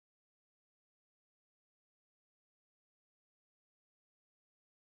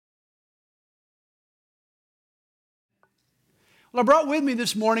Well, I brought with me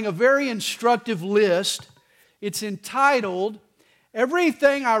this morning a very instructive list. It's entitled,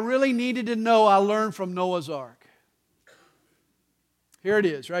 Everything I Really Needed to Know I Learned from Noah's Ark. Here it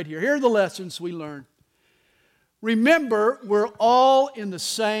is, right here. Here are the lessons we learned. Remember, we're all in the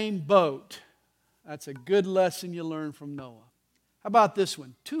same boat. That's a good lesson you learn from Noah. How about this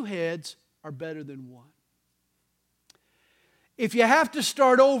one? 2 heads are better than 1. If you have to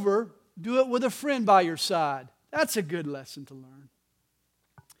start over, do it with a friend by your side. That's a good lesson to learn.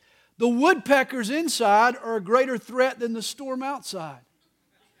 The woodpeckers inside are a greater threat than the storm outside.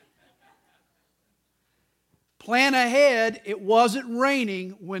 Plan ahead, it wasn't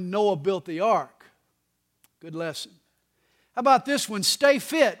raining when Noah built the ark. Good lesson. How about this one? Stay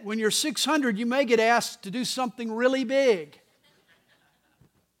fit. When you're 600, you may get asked to do something really big.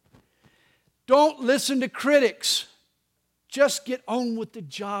 Don't listen to critics. Just get on with the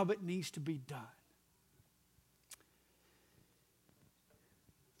job that needs to be done.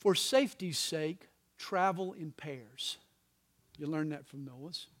 For safety's sake, travel in pairs. You learned that from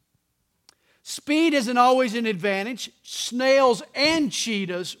Noah's. Speed isn't always an advantage. Snails and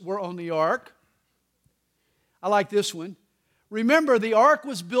cheetahs were on the ark. I like this one. Remember, the ark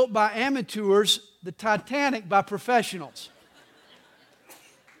was built by amateurs, the Titanic by professionals.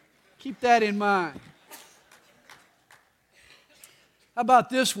 Keep that in mind. How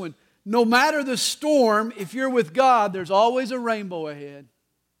about this one? No matter the storm, if you're with God, there's always a rainbow ahead.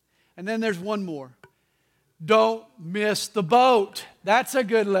 And then there's one more. Don't miss the boat. That's a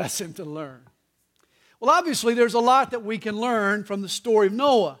good lesson to learn. Well, obviously, there's a lot that we can learn from the story of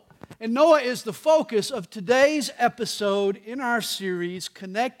Noah. And Noah is the focus of today's episode in our series,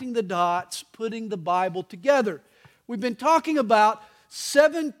 Connecting the Dots, Putting the Bible Together. We've been talking about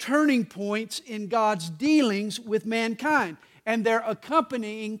 7 turning points in God's dealings with mankind and their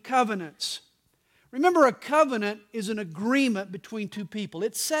accompanying covenants. Remember, a covenant is an agreement between 2 people.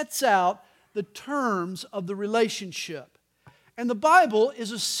 It sets out the terms of the relationship. And the Bible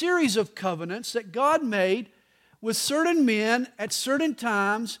is a series of covenants that God made with certain men at certain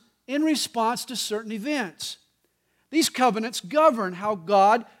times in response to certain events. These covenants govern how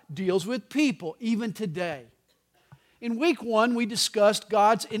God deals with people, even today. In week 1, we discussed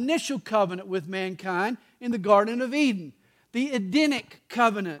God's initial covenant with mankind in the Garden of Eden. The Edenic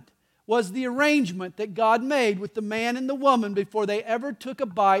covenant was the arrangement that God made with the man and the woman before they ever took a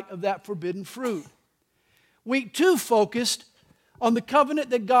bite of that forbidden fruit. Week 2 focused on the covenant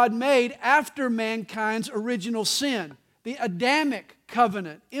that God made after mankind's original sin. The Adamic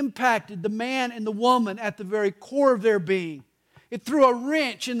covenant impacted the man and the woman at the very core of their being. It threw a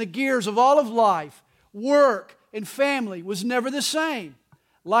wrench in the gears of all of life. Work and family was never the same.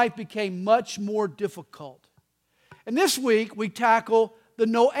 Life became much more difficult. And this week we tackle the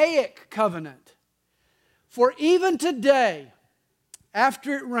Noahic covenant. For even today,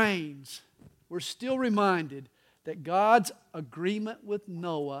 after it rains, we're still reminded that God's agreement with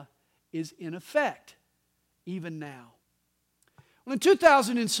Noah is in effect, even now. Well, in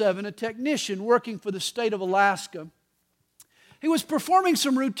 2007, a technician working for the state of Alaska, he was performing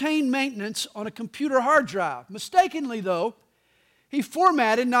some routine maintenance on a computer hard drive. Mistakenly, though, he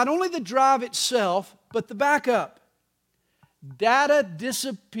formatted not only the drive itself, but the backup. Data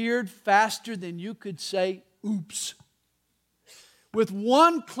disappeared faster than you could say, oops. With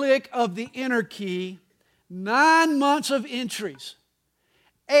one click of the enter key, 9 months of entries,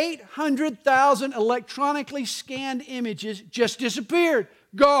 800,000 electronically scanned images just disappeared.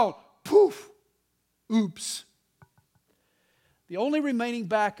 Gone. Poof. Oops. The only remaining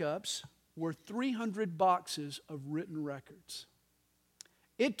backups were 300 boxes of written records.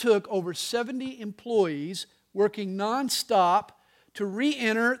 It took over 70 employees working nonstop to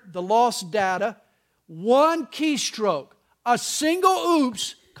re-enter the lost data. One keystroke, a single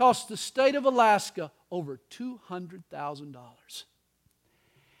oops, cost the state of Alaska over $200,000.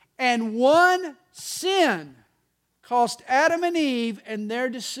 And one sin cost Adam and Eve and their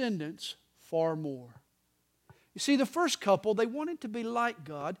descendants far more. You see, the first couple, they wanted to be like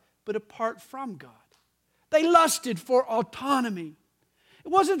God, but apart from God. They lusted for autonomy. It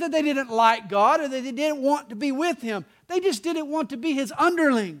wasn't that they didn't like God or that they didn't want to be with Him. They just didn't want to be His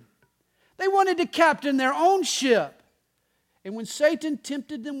underling. They wanted to captain their own ship. And when Satan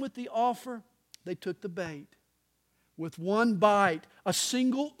tempted them with the offer, they took the bait. With one bite, a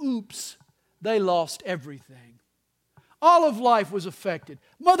single oops, they lost everything. All of life was affected.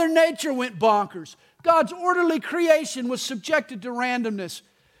 Mother Nature went bonkers. God's orderly creation was subjected to randomness.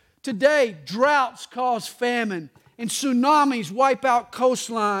 Today, droughts cause famine, and tsunamis wipe out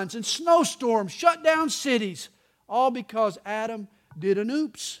coastlines, and snowstorms shut down cities, all because Adam did an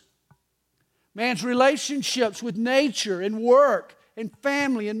oops. Man's relationships with nature and work and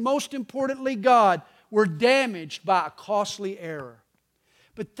family, and most importantly, God, were damaged by a costly error.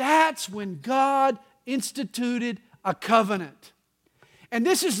 But that's when God instituted a covenant. And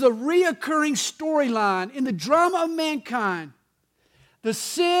this is the reoccurring storyline in the drama of mankind. The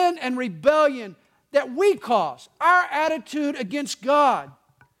sin and rebellion that we cause, our attitude against God,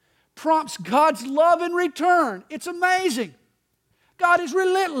 prompts God's love in return. It's amazing. God is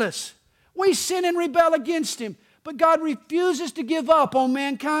relentless. We sin and rebel against Him, but God refuses to give up on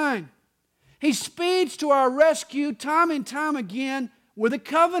mankind. He speeds to our rescue time and time again with a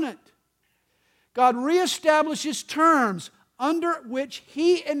covenant. God reestablishes terms under which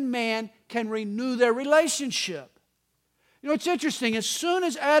He and man can renew their relationship. You know, it's interesting. As soon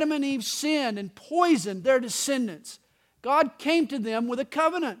as Adam and Eve sinned and poisoned their descendants, God came to them with a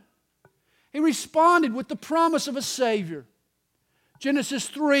covenant. He responded with the promise of a Savior. Genesis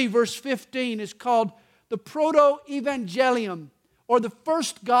 3, verse 15 is called the Proto-Evangelium, or the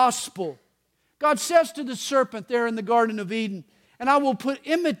first gospel. God says to the serpent there in the Garden of Eden, "And I will put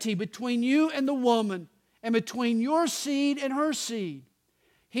enmity between you and the woman, and between your seed and her seed.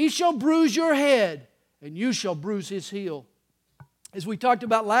 He shall bruise your head, and you shall bruise his heel." As we talked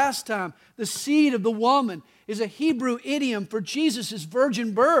about last time, the seed of the woman is a Hebrew idiom for Jesus'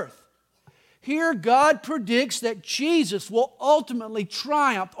 virgin birth. Here, God predicts that Jesus will ultimately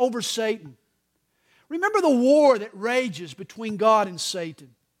triumph over Satan. Remember the war that rages between God and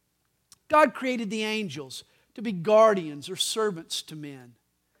Satan. God created the angels to be guardians or servants to men.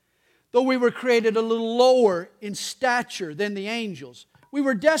 Though we were created a little lower in stature than the angels, we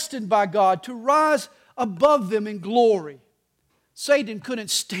were destined by God to rise above them in glory. Satan couldn't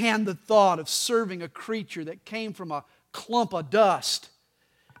stand the thought of serving a creature that came from a clump of dust.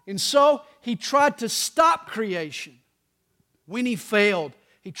 And so he tried to stop creation. When he failed,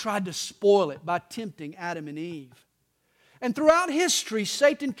 he tried to spoil it by tempting Adam and Eve. And throughout history,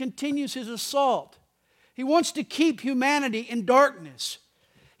 Satan continues his assault. He wants to keep humanity in darkness.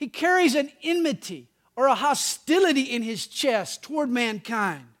 He carries an enmity or a hostility in his chest toward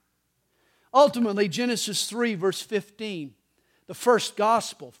mankind. Ultimately, Genesis 3, verse 15, the first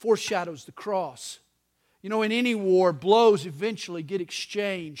gospel, foreshadows the cross. You know, in any war, blows eventually get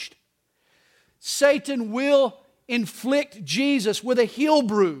exchanged. Satan will inflict Jesus with a heel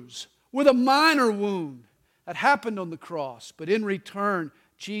bruise, with a minor wound. That happened on the cross. But in return,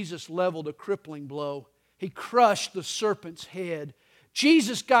 Jesus leveled a crippling blow. He crushed the serpent's head.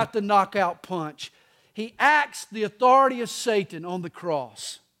 Jesus got the knockout punch. He axed the authority of Satan on the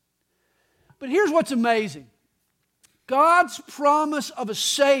cross. But here's what's amazing. God's promise of a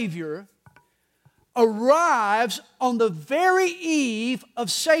Savior arrives on the very eve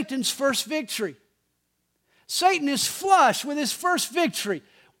of Satan's first victory. Satan is flush with his first victory.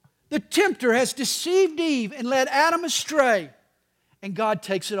 The tempter has deceived Eve and led Adam astray. And God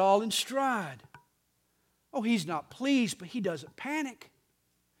takes it all in stride. Oh, He's not pleased, but He doesn't panic.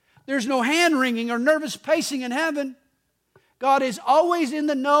 There's no hand-wringing or nervous pacing in heaven. God is always in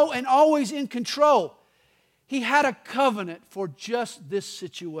the know and always in control. He had a covenant for just this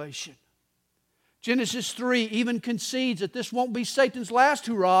situation. Genesis 3 even concedes that this won't be Satan's last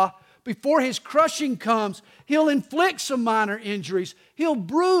hurrah. Before his crushing comes, he'll inflict some minor injuries. He'll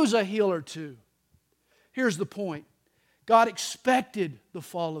bruise a heel or two. Here's the point. God expected the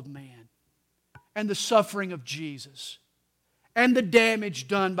fall of man and the suffering of Jesus and the damage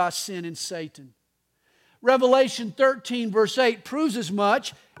done by sin and Satan. Revelation 13 verse 8 proves as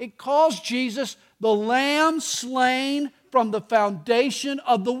much. It calls Jesus the Lamb slain from the foundation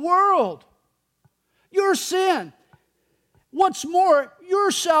of the world. Your sin, what's more,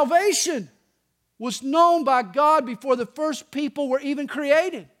 your salvation was known by God before the first people were even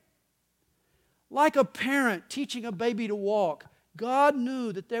created. Like a parent teaching a baby to walk, God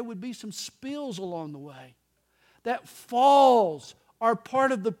knew that there would be some spills along the way, that falls are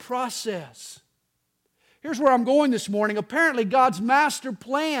part of the process. Here's where I'm going this morning. Apparently, God's master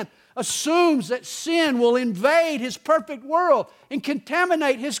plan assumes that sin will invade His perfect world and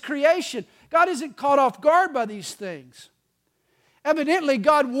contaminate His creation. God isn't caught off guard by these things. Evidently,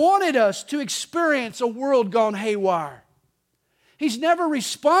 God wanted us to experience a world gone haywire. He's never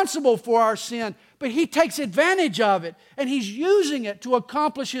responsible for our sin, but He takes advantage of it, and He's using it to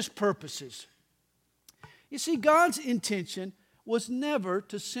accomplish His purposes. You see, God's intention was never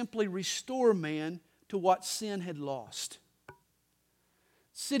to simply restore man to what sin had lost.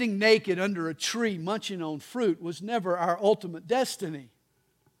 Sitting naked under a tree munching on fruit was never our ultimate destiny.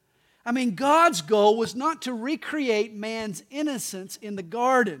 I mean, God's goal was not to recreate man's innocence in the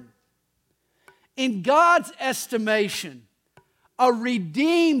garden. In God's estimation, a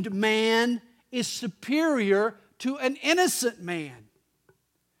redeemed man is superior to an innocent man.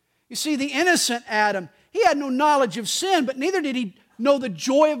 You see, the innocent Adam, he had no knowledge of sin, but neither did he know the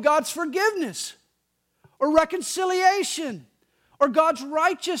joy of God's forgiveness or reconciliation or God's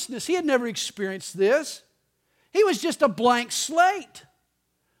righteousness. He had never experienced this. He was just a blank slate.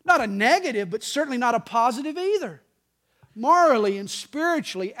 Not a negative, but certainly not a positive either. Morally and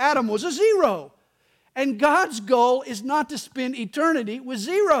spiritually, Adam was a zero. And God's goal is not to spend eternity with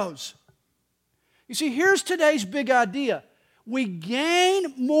zeros. You see, here's today's big idea. We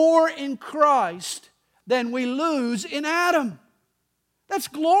gain more in Christ than we lose in Adam. That's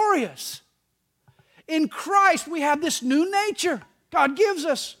glorious. In Christ, we have this new nature God gives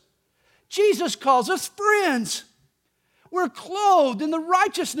us. Jesus calls us friends. We're clothed in the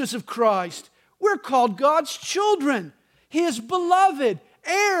righteousness of Christ. We're called God's children, His beloved,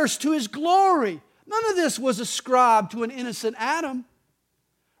 heirs to His glory. None of this was ascribed to an innocent Adam.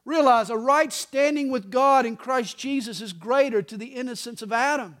 Realize a right standing with God in Christ Jesus is greater to the innocence of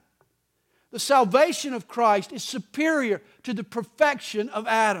Adam. The salvation of Christ is superior to the perfection of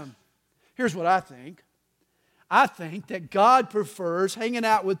Adam. Here's what I think. I think that God prefers hanging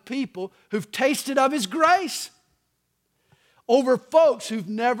out with people who've tasted of His grace over folks who've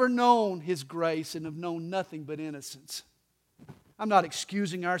never known His grace and have known nothing but innocence. I'm not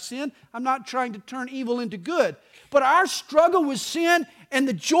excusing our sin. I'm not trying to turn evil into good. But our struggle with sin and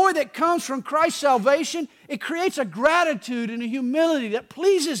the joy that comes from Christ's salvation, it creates a gratitude and a humility that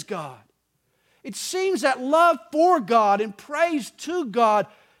pleases God. It seems that love for God and praise to God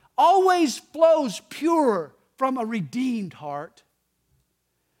always flows pure from a redeemed heart.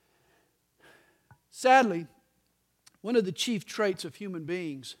 Sadly, one of the chief traits of human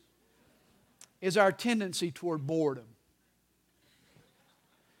beings is our tendency toward boredom.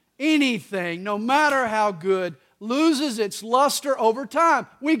 Anything, no matter how good, loses its luster over time.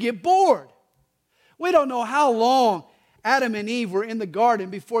 We get bored. We don't know how long Adam and Eve were in the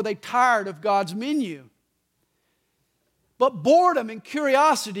garden before they tired of God's menu. But boredom and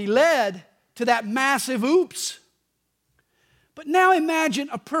curiosity led to that massive oops. But now imagine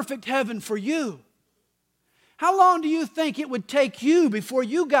a perfect heaven for you. How long do you think it would take you before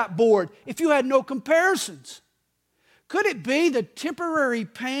you got bored if you had no comparisons? Could it be the temporary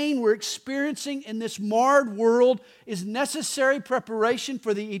pain we're experiencing in this marred world is necessary preparation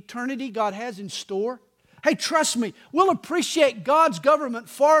for the eternity God has in store? Hey, trust me, we'll appreciate God's government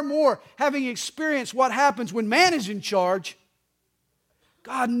far more having experienced what happens when man is in charge.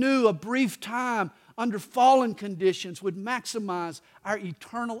 God knew a brief time under fallen conditions would maximize our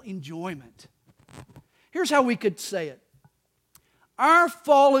eternal enjoyment. Here's how we could say it. Our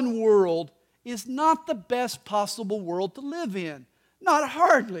fallen world is not the best possible world to live in. Not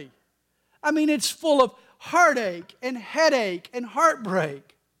hardly. I mean, it's full of heartache and headache and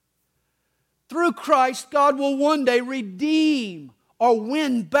heartbreak. Through Christ, God will one day redeem or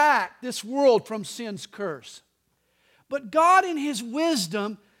win back this world from sin's curse. But God in His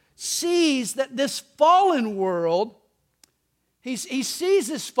wisdom sees that this fallen world, He sees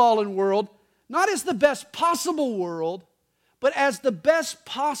this fallen world not as the best possible world, but as the best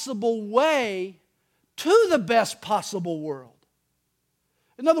possible way to the best possible world.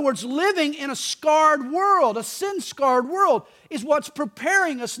 In other words, living in a scarred world, a sin-scarred world, is what's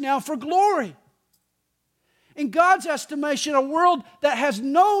preparing us now for glory. In God's estimation, a world that has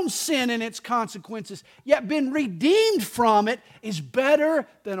known sin and its consequences, yet been redeemed from it, is better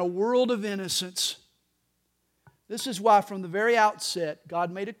than a world of innocence. This is why from the very outset,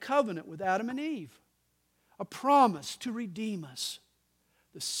 God made a covenant with Adam and Eve. A promise to redeem us.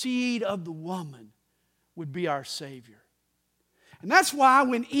 The seed of the woman would be our Savior. And that's why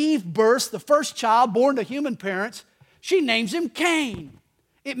when Eve births the first child born to human parents, she names him Cain.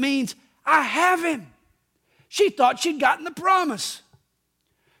 It means, I have him. She thought she'd gotten the promise.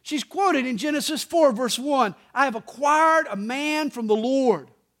 She's quoted in Genesis 4, verse 1, I have acquired a man from the Lord.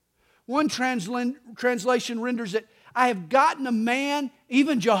 One translation renders it, I have gotten a man,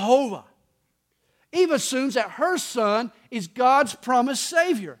 even Jehovah. Eve assumes that her son is God's promised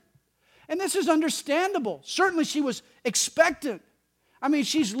Savior. And this is understandable. Certainly she was expectant. I mean,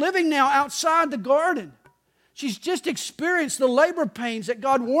 she's living now outside the garden. She's just experienced the labor pains that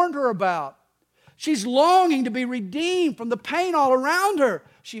God warned her about. She's longing to be redeemed from the pain all around her.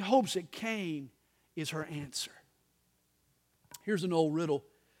 She hopes that Cain is her answer. Here's an old riddle.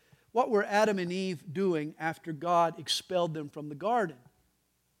 What were Adam and Eve doing after God expelled them from the garden?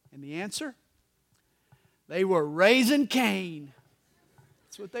 And the answer? They were raising Cain.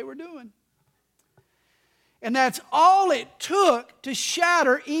 That's what they were doing. And that's all it took to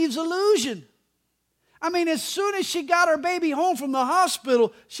shatter Eve's illusion. I mean, as soon as she got her baby home from the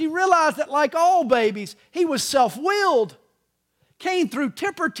hospital, she realized that like all babies, he was self-willed. Cain threw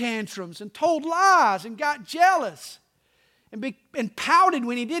temper tantrums and told lies and got jealous and pouted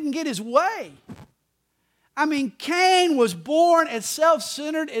when he didn't get his way. I mean, Cain was born as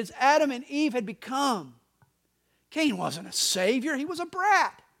self-centered as Adam and Eve had become. Cain wasn't a savior, he was a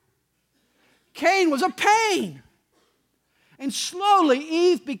brat. Cain was a pain. And slowly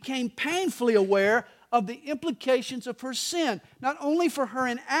Eve became painfully aware of the implications of her sin, not only for her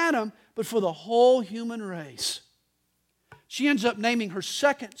and Adam, but for the whole human race. She ends up naming her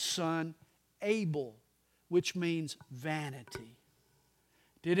second son Abel, which means vanity.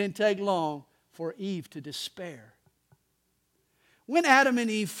 Didn't take long for Eve to despair. When Adam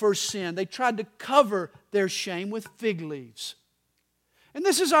and Eve first sinned, they tried to cover their shame with fig leaves. And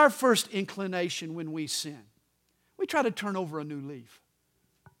this is our first inclination when we sin. We try to turn over a new leaf.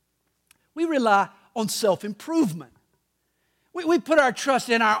 We rely on self-improvement. We put our trust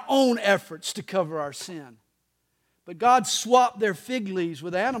in our own efforts to cover our sin. But God swapped their fig leaves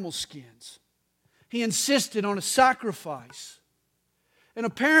with animal skins. He insisted on a sacrifice. And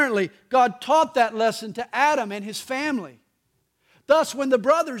apparently, God taught that lesson to Adam and his family. Thus, when the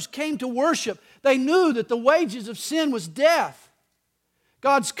brothers came to worship, they knew that the wages of sin was death.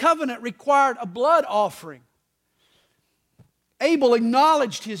 God's covenant required a blood offering. Abel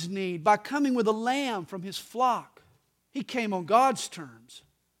acknowledged his need by coming with a lamb from his flock. He came on God's terms.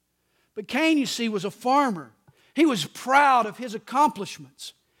 But Cain, you see, was a farmer. He was proud of his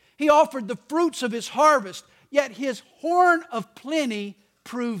accomplishments. He offered the fruits of his harvest, yet his horn of plenty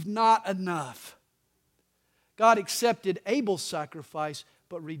proved not enough. God accepted Abel's sacrifice,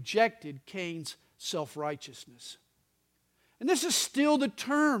 but rejected Cain's self-righteousness. And this is still the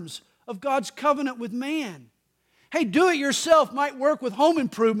terms of God's covenant with man. Hey, do it yourself might work with home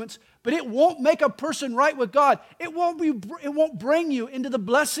improvements, but it won't make a person right with God. It won't bring you into the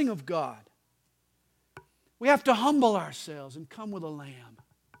blessing of God. We have to humble ourselves and come with a lamb.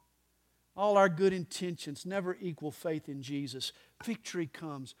 All our good intentions never equal faith in Jesus. Victory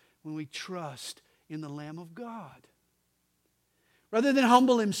comes when we trust in the Lamb of God. Rather than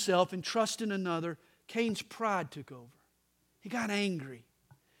humble himself and trust in another, Cain's pride took over. He got angry.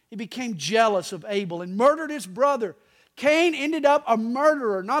 He became jealous of Abel and murdered his brother. Cain ended up a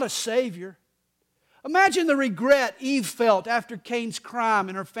murderer, not a savior. Imagine the regret Eve felt after Cain's crime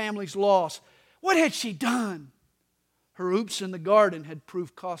and her family's loss. What had she done? Her oops in the garden had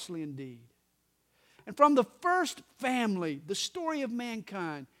proved costly indeed. And from the first family, the story of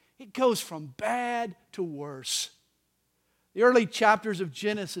mankind, it goes from bad to worse. The early chapters of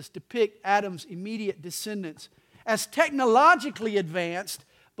Genesis depict Adam's immediate descendants as technologically advanced,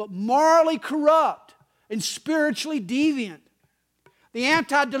 but morally corrupt and spiritually deviant. The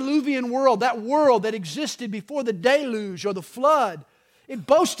antediluvian world, that world that existed before the deluge or the flood, it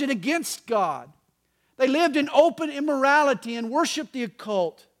boasted against God. They lived in open immorality and worshiped the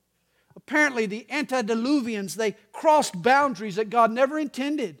occult. Apparently, the antediluvians, they crossed boundaries that God never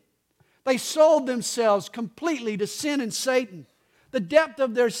intended. They sold themselves completely to sin and Satan. The depth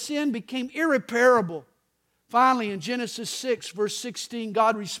of their sin became irreparable. Finally, in Genesis 6, verse 16,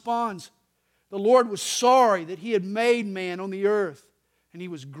 God responds, "The Lord was sorry that He had made man on the earth, and He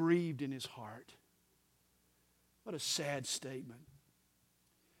was grieved in His heart." What a sad statement.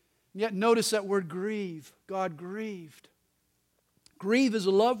 And yet notice that word grieve. God grieved. Grieve is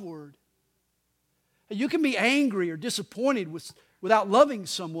a love word. You can be angry or disappointed without loving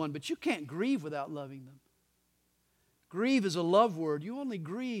someone, but you can't grieve without loving them. Grieve is a love word. You only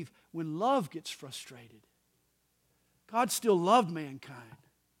grieve when love gets frustrated. God still loved mankind.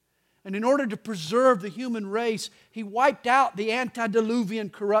 And in order to preserve the human race, He wiped out the antediluvian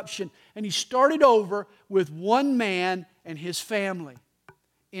corruption, and He started over with one man and his family.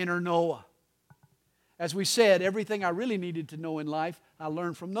 Enter Noah. As we said, everything I really needed to know in life, I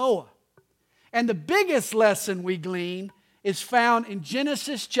learned from Noah. And the biggest lesson we glean is found in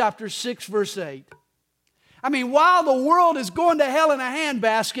Genesis chapter 6, verse 8. I mean, while the world is going to hell in a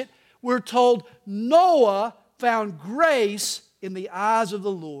handbasket, we're told Noah found grace in the eyes of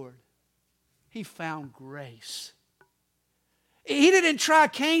the Lord. He found grace. He didn't try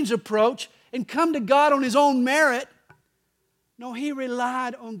Cain's approach and come to God on his own merit. No, he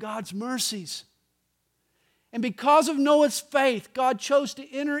relied on God's mercies. And because of Noah's faith, God chose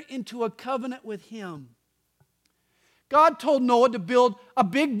to enter into a covenant with him. God told Noah to build a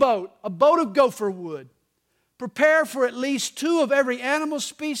big boat, a boat of gopher wood. Prepare for at least 2 of every animal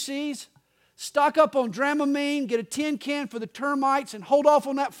species. Stock up on Dramamine, get a tin can for the termites, and hold off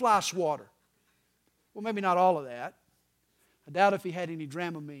on that fly swatter. Well, maybe not all of that. I doubt if he had any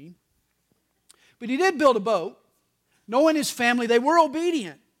Dramamine. But he did build a boat. Noah and his family, they were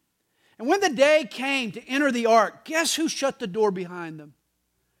obedient. And when the day came to enter the ark, guess who shut the door behind them?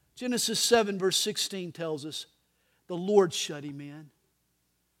 Genesis 7 verse 16 tells us, the Lord shut him in.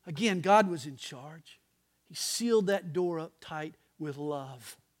 Again, God was in charge. He sealed that door up tight with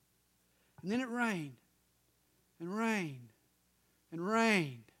love. And then it rained and rained and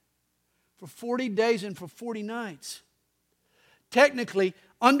rained for 40 days and for 40 nights. Technically,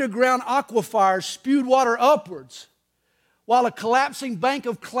 underground aquifers spewed water upwards, while a collapsing bank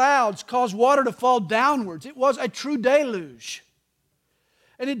of clouds caused water to fall downwards. It was a true deluge.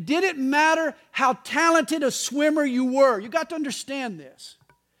 And it didn't matter how talented a swimmer you were. You got to understand this.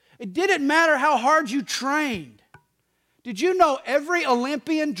 It didn't matter how hard you trained. Did you know every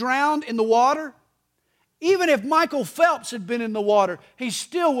Olympian drowned in the water? Even if Michael Phelps had been in the water, he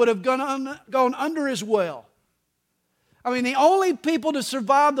still would have gone under as well. I mean, the only people to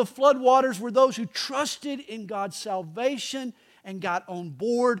survive the flood waters were those who trusted in God's salvation and got on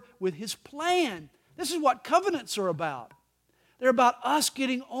board with His plan. This is what covenants are about. They're about us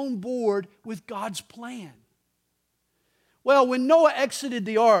getting on board with God's plan. Well, when Noah exited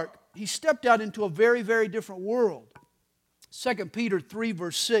the ark, he stepped out into a very, very different world. 2 Peter 3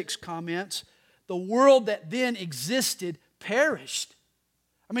 verse 6 comments, the world that then existed perished.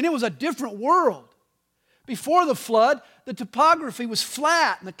 I mean, it was a different world. Before the flood, the topography was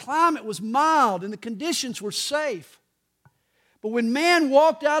flat and the climate was mild and the conditions were safe. But when man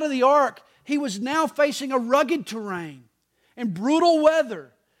walked out of the ark, he was now facing a rugged terrain and brutal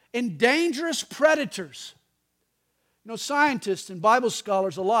weather and dangerous predators. You know, scientists and Bible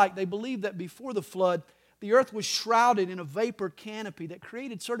scholars alike, they believe that before the flood, the earth was shrouded in a vapor canopy that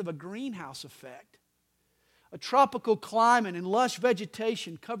created sort of a greenhouse effect. A tropical climate and lush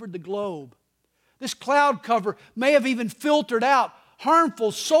vegetation covered the globe. This cloud cover may have even filtered out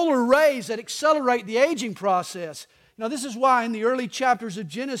harmful solar rays that accelerate the aging process. You know, this is why in the early chapters of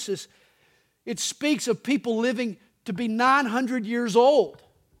Genesis, it speaks of people living to be 900 years old.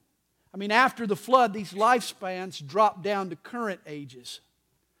 I mean, after the flood, these lifespans dropped down to current ages.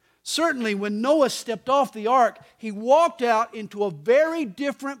 Certainly, when Noah stepped off the ark, he walked out into a very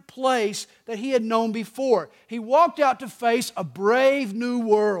different place that he had known before. He walked out to face a brave new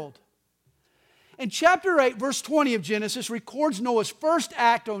world. And chapter 8, verse 20 of Genesis records Noah's first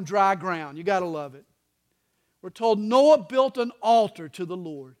act on dry ground. You got to love it. We're told Noah built an altar to the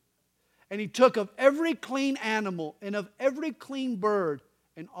Lord. And he took of every clean animal and of every clean bird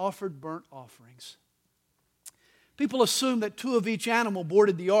and offered burnt offerings. People assume that 2 of each animal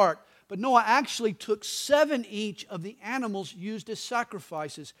boarded the ark, but Noah actually took 7 each of the animals used as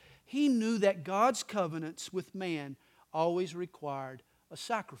sacrifices. He knew that God's covenants with man always required a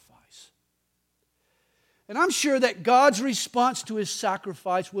sacrifice. And I'm sure that God's response to His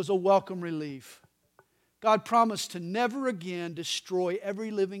sacrifice was a welcome relief. God promised to never again destroy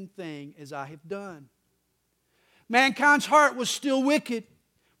every living thing as I have done. Mankind's heart was still wicked.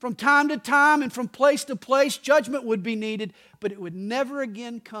 From time to time and from place to place, judgment would be needed, but it would never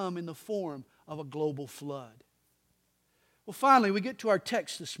again come in the form of a global flood. Well, finally, we get to our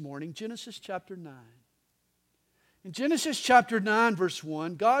text this morning, Genesis chapter 9. In Genesis chapter 9, verse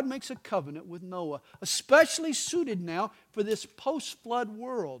 1, God makes a covenant with Noah, especially suited now for this post-flood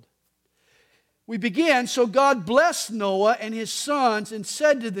world. We begin, so God blessed Noah and his sons and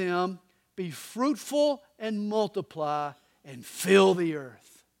said to them, be fruitful and multiply and fill the earth.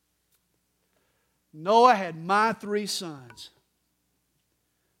 Noah had my 3 sons.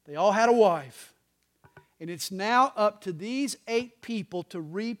 They all had a wife. And it's now up to these 8 people to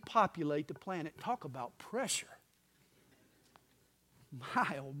repopulate the planet. Talk about pressure.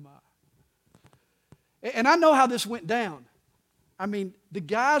 My, oh my. And I know how this went down. I mean, the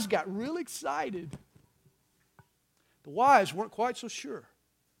guys got real excited. The wives weren't quite so sure.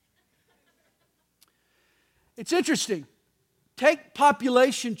 It's interesting. Take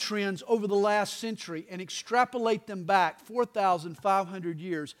population trends over the last century and extrapolate them back 4,500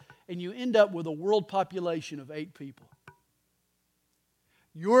 years, and you end up with a world population of 8 people.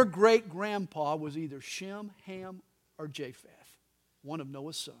 Your great-grandpa was either Shem, Ham, or Japheth, one of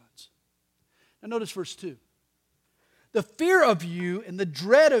Noah's sons. Now notice verse 2. The fear of you and the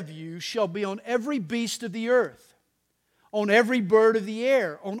dread of you shall be on every beast of the earth, on every bird of the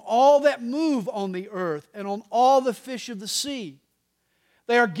air, on all that move on the earth, and on all the fish of the sea.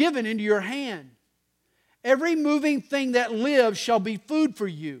 They are given into your hand. Every moving thing that lives shall be food for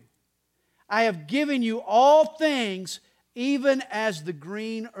you. I have given you all things, even as the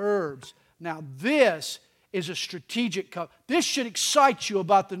green herbs. Now this is a strategic covenant. This should excite you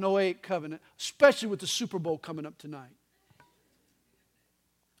about the Noahic covenant, especially with the Super Bowl coming up tonight.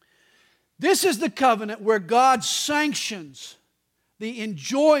 This is the covenant where God sanctions the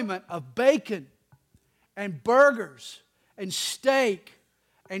enjoyment of bacon and burgers and steak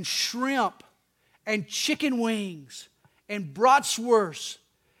and shrimp and chicken wings and bratwurst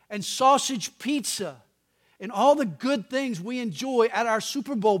and sausage pizza and all the good things we enjoy at our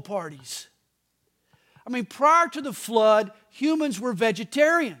Super Bowl parties. I mean, prior to the flood, humans were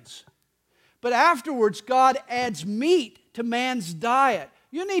vegetarians. But afterwards, God adds meat to man's diet.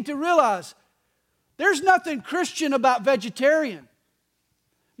 You need to realize there's nothing Christian about vegetarian.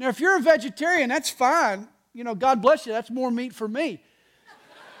 Now, if you're a vegetarian, that's fine. You know, God bless you, that's more meat for me.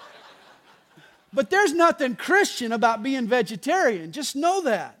 But there's nothing Christian about being vegetarian. Just know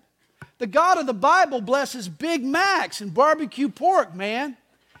that. The God of the Bible blesses Big Macs and barbecue pork, man.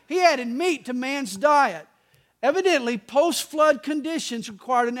 He added meat to man's diet. Evidently, post-flood conditions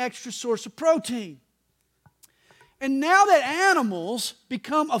required an extra source of protein. And now that animals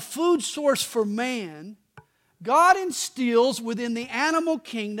become a food source for man, God instills within the animal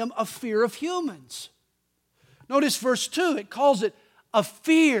kingdom a fear of humans. Notice verse 2, it calls it a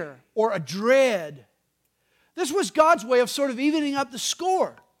fear or a dread. This was God's way of sort of evening up the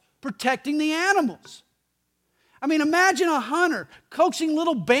score, protecting the animals. I mean, imagine a hunter coaxing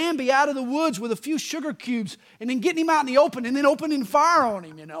little Bambi out of the woods with a few sugar cubes and then getting him out in the open and then opening fire on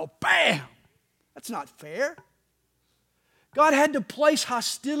him, Bam! That's not fair. God had to place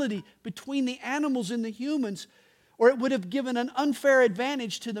hostility between the animals and the humans, or it would have given an unfair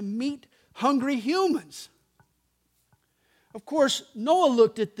advantage to the meat-hungry humans. Of course, Noah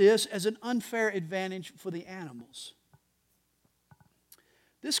looked at this as an unfair advantage for the animals.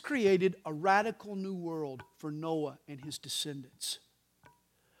 This created a radical new world for Noah and his descendants.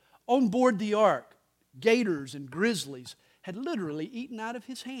 On board the ark, gators and grizzlies had literally eaten out of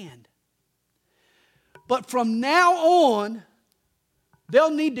his hand. But from now on,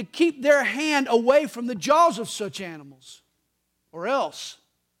 they'll need to keep their hand away from the jaws of such animals, or else.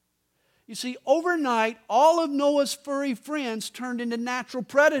 You see, overnight, all of Noah's furry friends turned into natural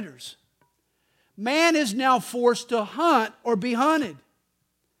predators. Man is now forced to hunt or be hunted.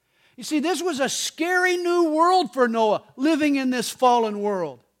 You see, this was a scary new world for Noah, living in this fallen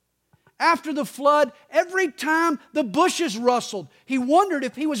world. After the flood, every time the bushes rustled, he wondered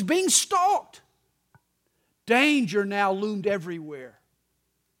if he was being stalked. Danger now loomed everywhere.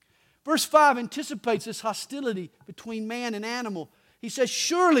 Verse 5 anticipates this hostility between man and animal. He says,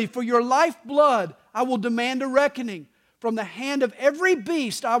 "Surely for your lifeblood I will demand a reckoning. From the hand of every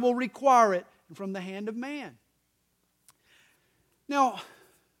beast I will require it, and from the hand of man." Now,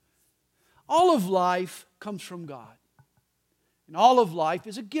 all of life comes from God. And all of life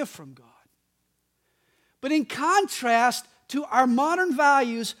is a gift from God. But in contrast to our modern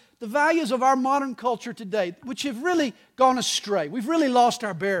values, the values of our modern culture today, which have really gone astray, we've really lost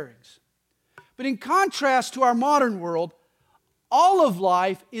our bearings. But in contrast to our modern world, all of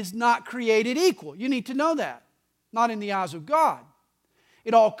life is not created equal. You need to know that. Not in the eyes of God.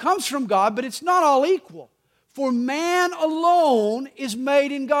 It all comes from God, but it's not all equal. For man alone is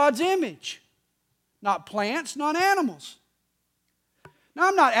made in God's image. Not plants, not animals. Now,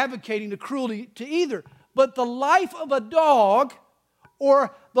 I'm not advocating the cruelty to either, but the life of a dog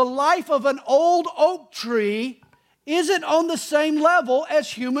or the life of an old oak tree isn't on the same level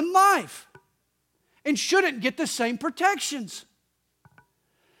as human life and shouldn't get the same protections.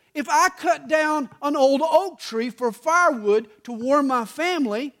 If I cut down an old oak tree for firewood to warm my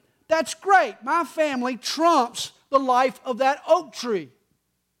family, that's great. My family trumps the life of that oak tree.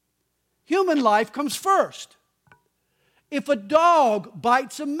 Human life comes first. If a dog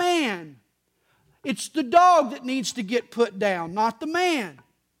bites a man, it's the dog that needs to get put down, not the man.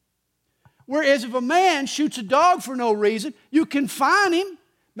 Whereas if a man shoots a dog for no reason, you can fine him,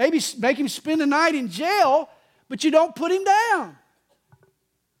 maybe make him spend the night in jail, but you don't put him down.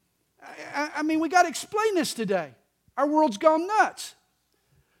 I mean, we got to explain this today. Our world's gone nuts.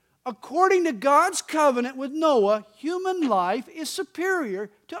 According to God's covenant with Noah, human life is superior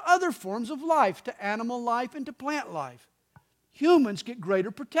to other forms of life, to animal life and to plant life. Humans get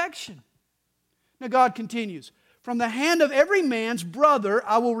greater protection. Now God continues, "From the hand of every man's brother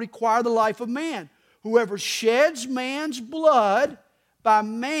I will require the life of man. Whoever sheds man's blood, by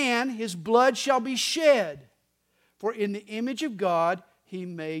man his blood shall be shed. For in the image of God He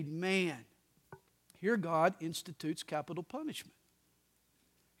made man." Here God institutes capital punishment.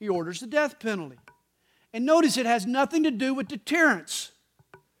 He orders the death penalty. And notice it has nothing to do with deterrence.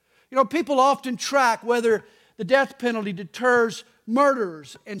 You know, people often track whether the death penalty deters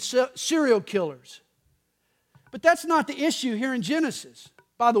murderers and serial killers. But that's not the issue here in Genesis.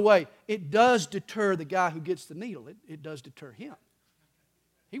 By the way, it does deter the guy who gets the needle. It does deter him.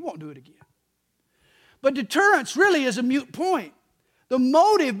 He won't do it again. But deterrence really is a moot point. The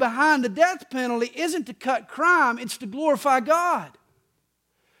motive behind the death penalty isn't to cut crime, it's to glorify God.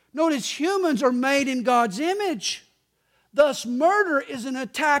 Notice humans are made in God's image. Thus, murder is an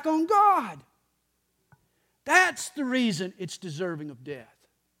attack on God. That's the reason it's deserving of death.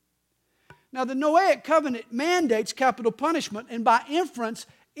 Now, the Noahic covenant mandates capital punishment and by inference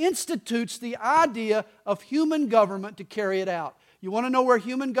institutes the idea of human government to carry it out. You want to know where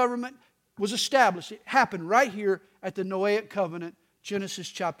human government was established? It happened right here at the Noahic covenant, Genesis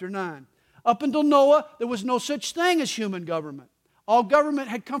chapter 9. Up until Noah, there was no such thing as human government. All government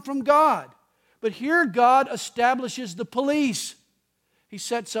had come from God. But here God establishes the police. He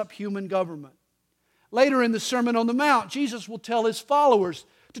sets up human government. Later in the Sermon on the Mount, Jesus will tell His followers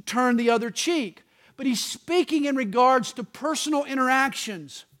to turn the other cheek. But He's speaking in regards to personal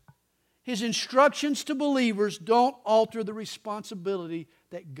interactions. His instructions to believers don't alter the responsibility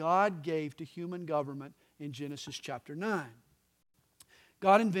that God gave to human government in Genesis chapter 9.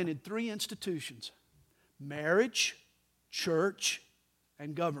 God invented 3 institutions: marriage, church,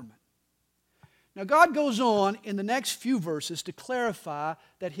 and government. Now, God goes on in the next few verses to clarify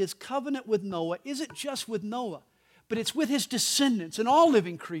that His covenant with Noah isn't just with Noah, but it's with his descendants and all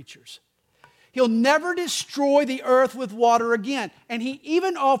living creatures. He'll never destroy the earth with water again. And He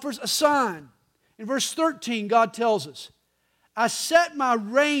even offers a sign. In verse 13, God tells us, I set my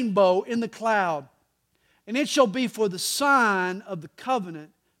rainbow in the cloud, and it shall be for the sign of the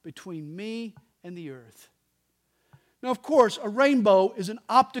covenant between me and the earth. Now, of course, a rainbow is an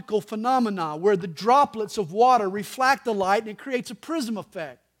optical phenomenon where the droplets of water reflect the light and it creates a prism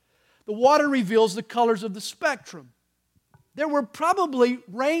effect. The water reveals the colors of the spectrum. There were probably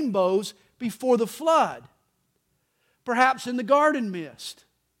rainbows before the flood, perhaps in the garden mist.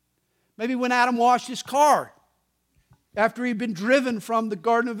 Maybe when Adam washed his car after he'd been driven from the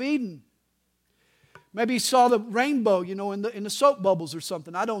Garden of Eden. Maybe he saw the rainbow, in the soap bubbles or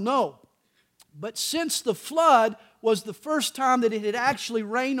something. I don't know. But since the flood was the first time that it had actually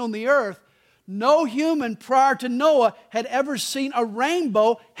rained on the earth, no human prior to Noah had ever seen a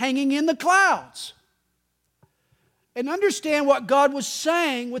rainbow hanging in the clouds. And understand what God was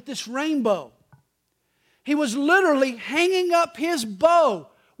saying with this rainbow. He was literally hanging up His bow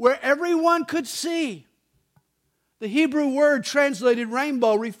where everyone could see. The Hebrew word translated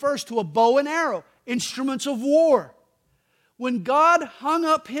rainbow refers to a bow and arrow, instruments of war. When God hung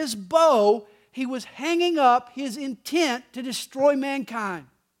up His bow, He was hanging up His intent to destroy mankind.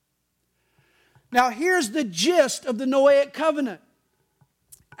 Now here's the gist of the Noahic covenant.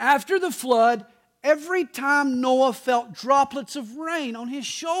 After the flood, every time Noah felt droplets of rain on his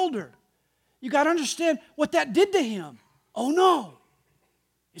shoulder, you got to understand what that did to him. Oh no,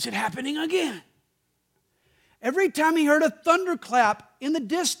 is it happening again? Every time he heard a thunderclap in the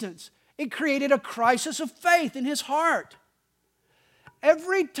distance, it created a crisis of faith in his heart.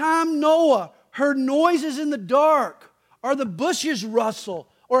 Every time Noah heard noises in the dark, or the bushes rustle,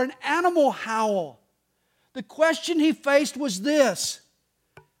 or an animal howl, the question he faced was this: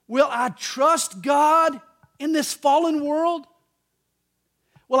 will I trust God in this fallen world?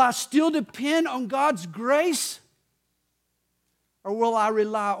 Will I still depend on God's grace? Or will I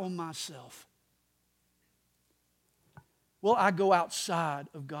rely on myself? Will I go outside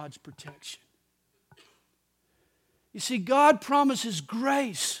of God's protection? You see, God promises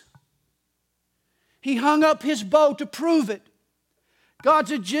grace. He hung up His bow to prove it.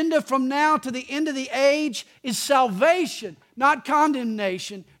 God's agenda from now to the end of the age is salvation, not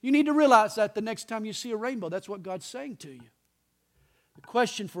condemnation. You need to realize that the next time you see a rainbow. That's what God's saying to you. The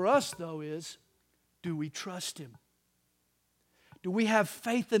question for us, though, is, do we trust Him? Do we have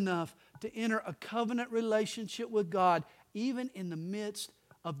faith enough to enter a covenant relationship with God, even in the midst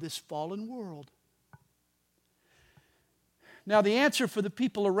of this fallen world? Now, the answer for the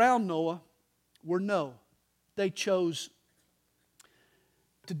people around Noah were no. They chose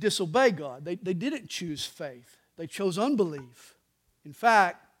to disobey God. They didn't choose faith. They chose unbelief. In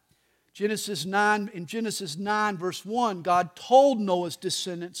fact, in Genesis 9 verse 1, God told Noah's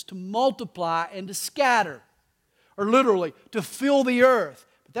descendants to multiply and to scatter, or literally to fill the earth.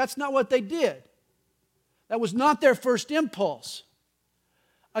 But that's not what they did. That was not their first impulse.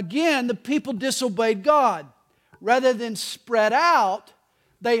 Again, the people disobeyed God. Rather than spread out,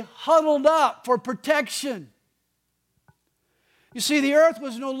 they huddled up for protection. You see, the earth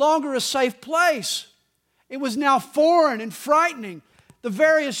was no longer a safe place. It was now foreign and frightening. The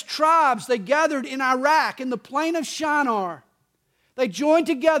various tribes, they gathered in Iraq, in the plain of Shinar. They joined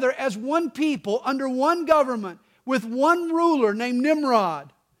together as one people, under one government, with one ruler named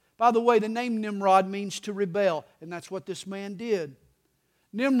Nimrod. By the way, the name Nimrod means to rebel, and that's what this man did.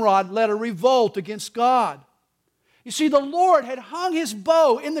 Nimrod led a revolt against God. You see, the Lord had hung His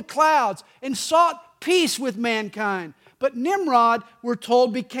bow in the clouds and sought peace with mankind. But Nimrod, we're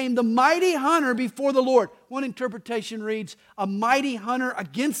told, became the mighty hunter before the Lord. One interpretation reads, a mighty hunter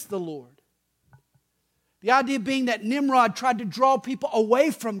against the Lord. The idea being that Nimrod tried to draw people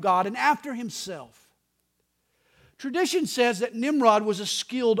away from God and after himself. Tradition says that Nimrod was a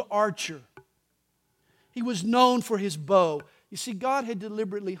skilled archer. He was known for his bow. You see, God had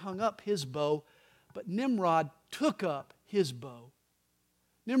deliberately hung up His bow, but Nimrod took up his bow.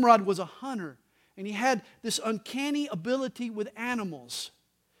 Nimrod was a hunter, and he had this uncanny ability with animals.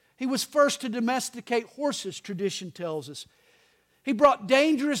 He was first to domesticate horses, tradition tells us. He brought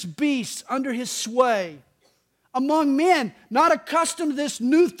dangerous beasts under his sway. Among men not accustomed to this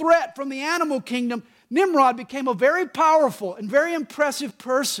new threat from the animal kingdom, Nimrod became a very powerful and very impressive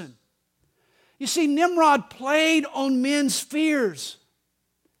person. You see, Nimrod played on men's fears.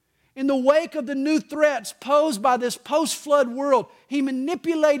 In the wake of the new threats posed by this post-flood world, he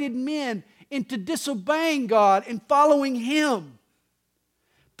manipulated men into disobeying God and following Him.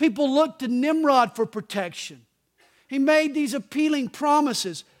 People looked to Nimrod for protection. He made these appealing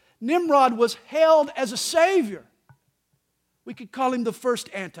promises. Nimrod was hailed as a savior. We could call him the first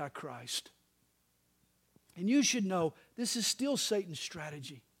Antichrist. And you should know, this is still Satan's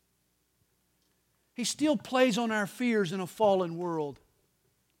strategy. He still plays on our fears in a fallen world.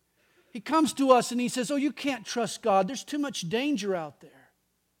 He comes to us and he says, oh, you can't trust God. There's too much danger out there.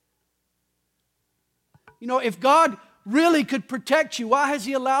 You know, if God really could protect you, why has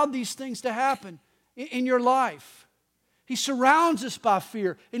He allowed these things to happen in your life? He surrounds us by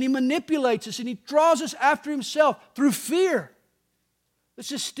fear, and He manipulates us, and He draws us after Himself through fear.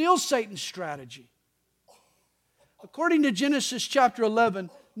 This is still Satan's strategy. According to Genesis chapter 11,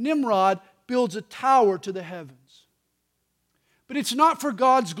 Nimrod builds a tower to the heavens. But it's not for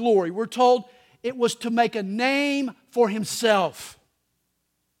God's glory. We're told it was to make a name for himself.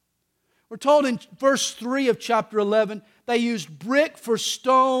 We're told in verse 3 of chapter 11, they used brick for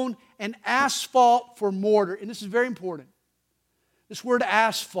stone and asphalt for mortar. And this is very important. This word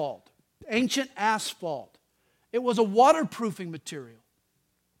asphalt, ancient asphalt, it was a waterproofing material.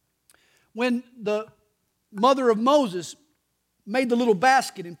 When the mother of Moses made the little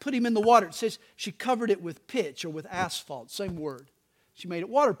basket and put him in the water, it says she covered it with pitch or with asphalt, same word. She made it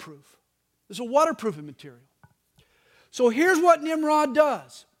waterproof. It's a waterproofing material. So here's what Nimrod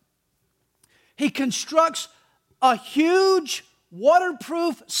does. He constructs a huge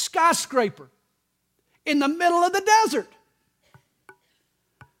waterproof skyscraper in the middle of the desert.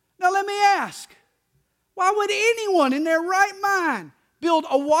 Now let me ask, why would anyone in their right mind build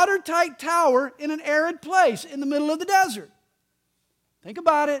a watertight tower in an arid place in the middle of the desert? Think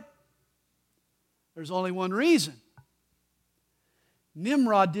about it. There's only one reason.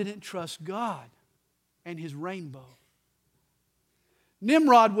 Nimrod didn't trust God and His rainbow.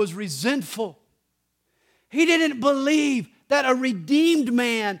 Nimrod was resentful. He didn't believe that a redeemed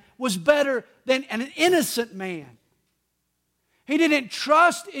man was better than an innocent man. He didn't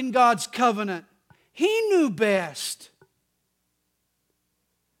trust in God's covenant. He knew best.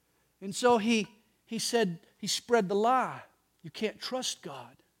 And so he said, he spread the lie. You can't trust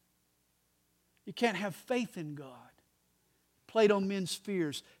God. You can't have faith in God. Played on men's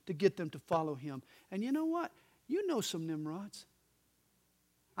fears to get them to follow him. And you know what? You know some Nimrods.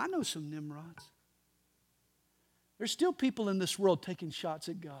 I know some Nimrods. There's still people in this world taking shots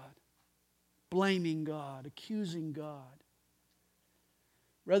at God, blaming God, accusing God.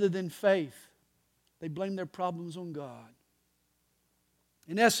 Rather than faith, they blame their problems on God.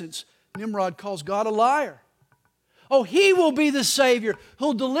 In essence, Nimrod calls God a liar. Oh, he will be the Savior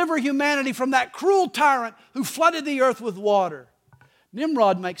who'll deliver humanity from that cruel tyrant who flooded the earth with water.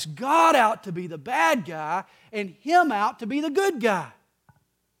 Nimrod makes God out to be the bad guy and him out to be the good guy.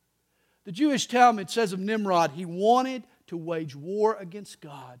 The Jewish Talmud says of Nimrod, he wanted to wage war against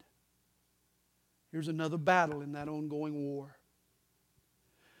God. Here's another battle in that ongoing war.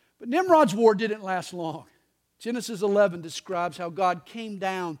 But Nimrod's war didn't last long. Genesis 11 describes how God came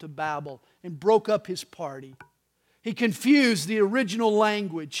down to Babel and broke up his party. He confused the original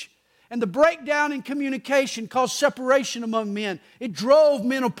language. And the breakdown in communication caused separation among men. It drove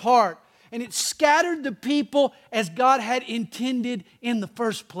men apart. And it scattered the people as God had intended in the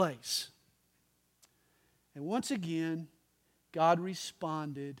first place. And once again, God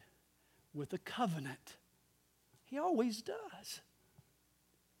responded with a covenant. He always does.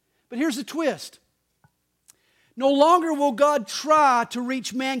 But here's the twist. No longer will God try to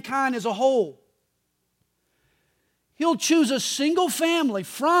reach mankind as a whole. He'll choose a single family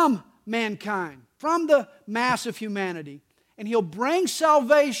from mankind, from the mass of humanity, and He'll bring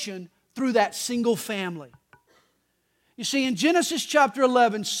salvation through that single family. You see, in Genesis chapter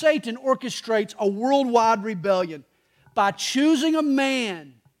 11, Satan orchestrates a worldwide rebellion by choosing a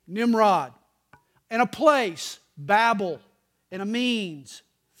man, Nimrod, and a place, Babel, and a means,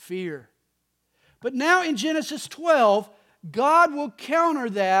 fear. But now in Genesis 12, God will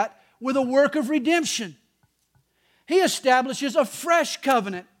counter that with a work of redemption. He establishes a fresh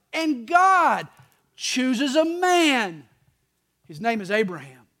covenant, and God chooses a man. His name is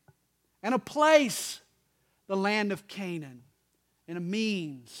Abraham. And a place, the land of Canaan. And a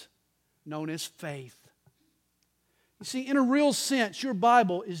means known as faith. You see, in a real sense, your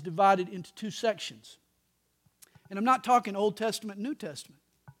Bible is divided into two sections. And I'm not talking Old Testament and New Testament.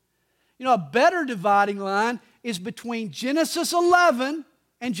 You know, a better dividing line is between Genesis 11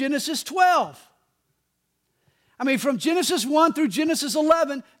 and Genesis 12. I mean, from Genesis 1 through Genesis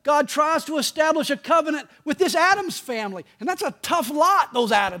 11, God tries to establish a covenant with this Adams family. And that's a tough lot,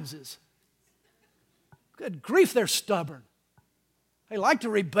 those Adamses. Good grief, they're stubborn. They like to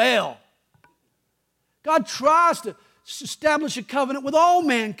rebel. God tries to establish a covenant with all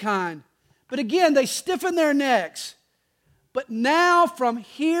mankind. But again, they stiffen their necks. But now, from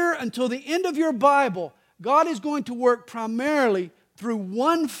here until the end of your Bible, God is going to work primarily through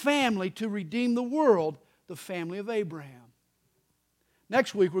one family to redeem the world, the family of Abraham.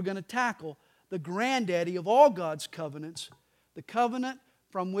 Next week, we're going to tackle the granddaddy of all God's covenants, the covenant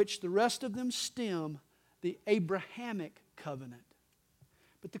from which the rest of them stem, the Abrahamic covenant.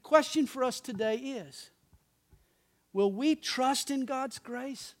 But the question for us today is, will we trust in God's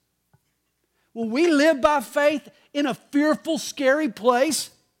grace? Will we live by faith in a fearful, scary place?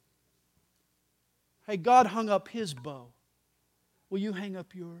 Hey, God hung up His bow. Will you hang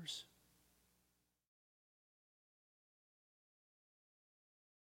up yours?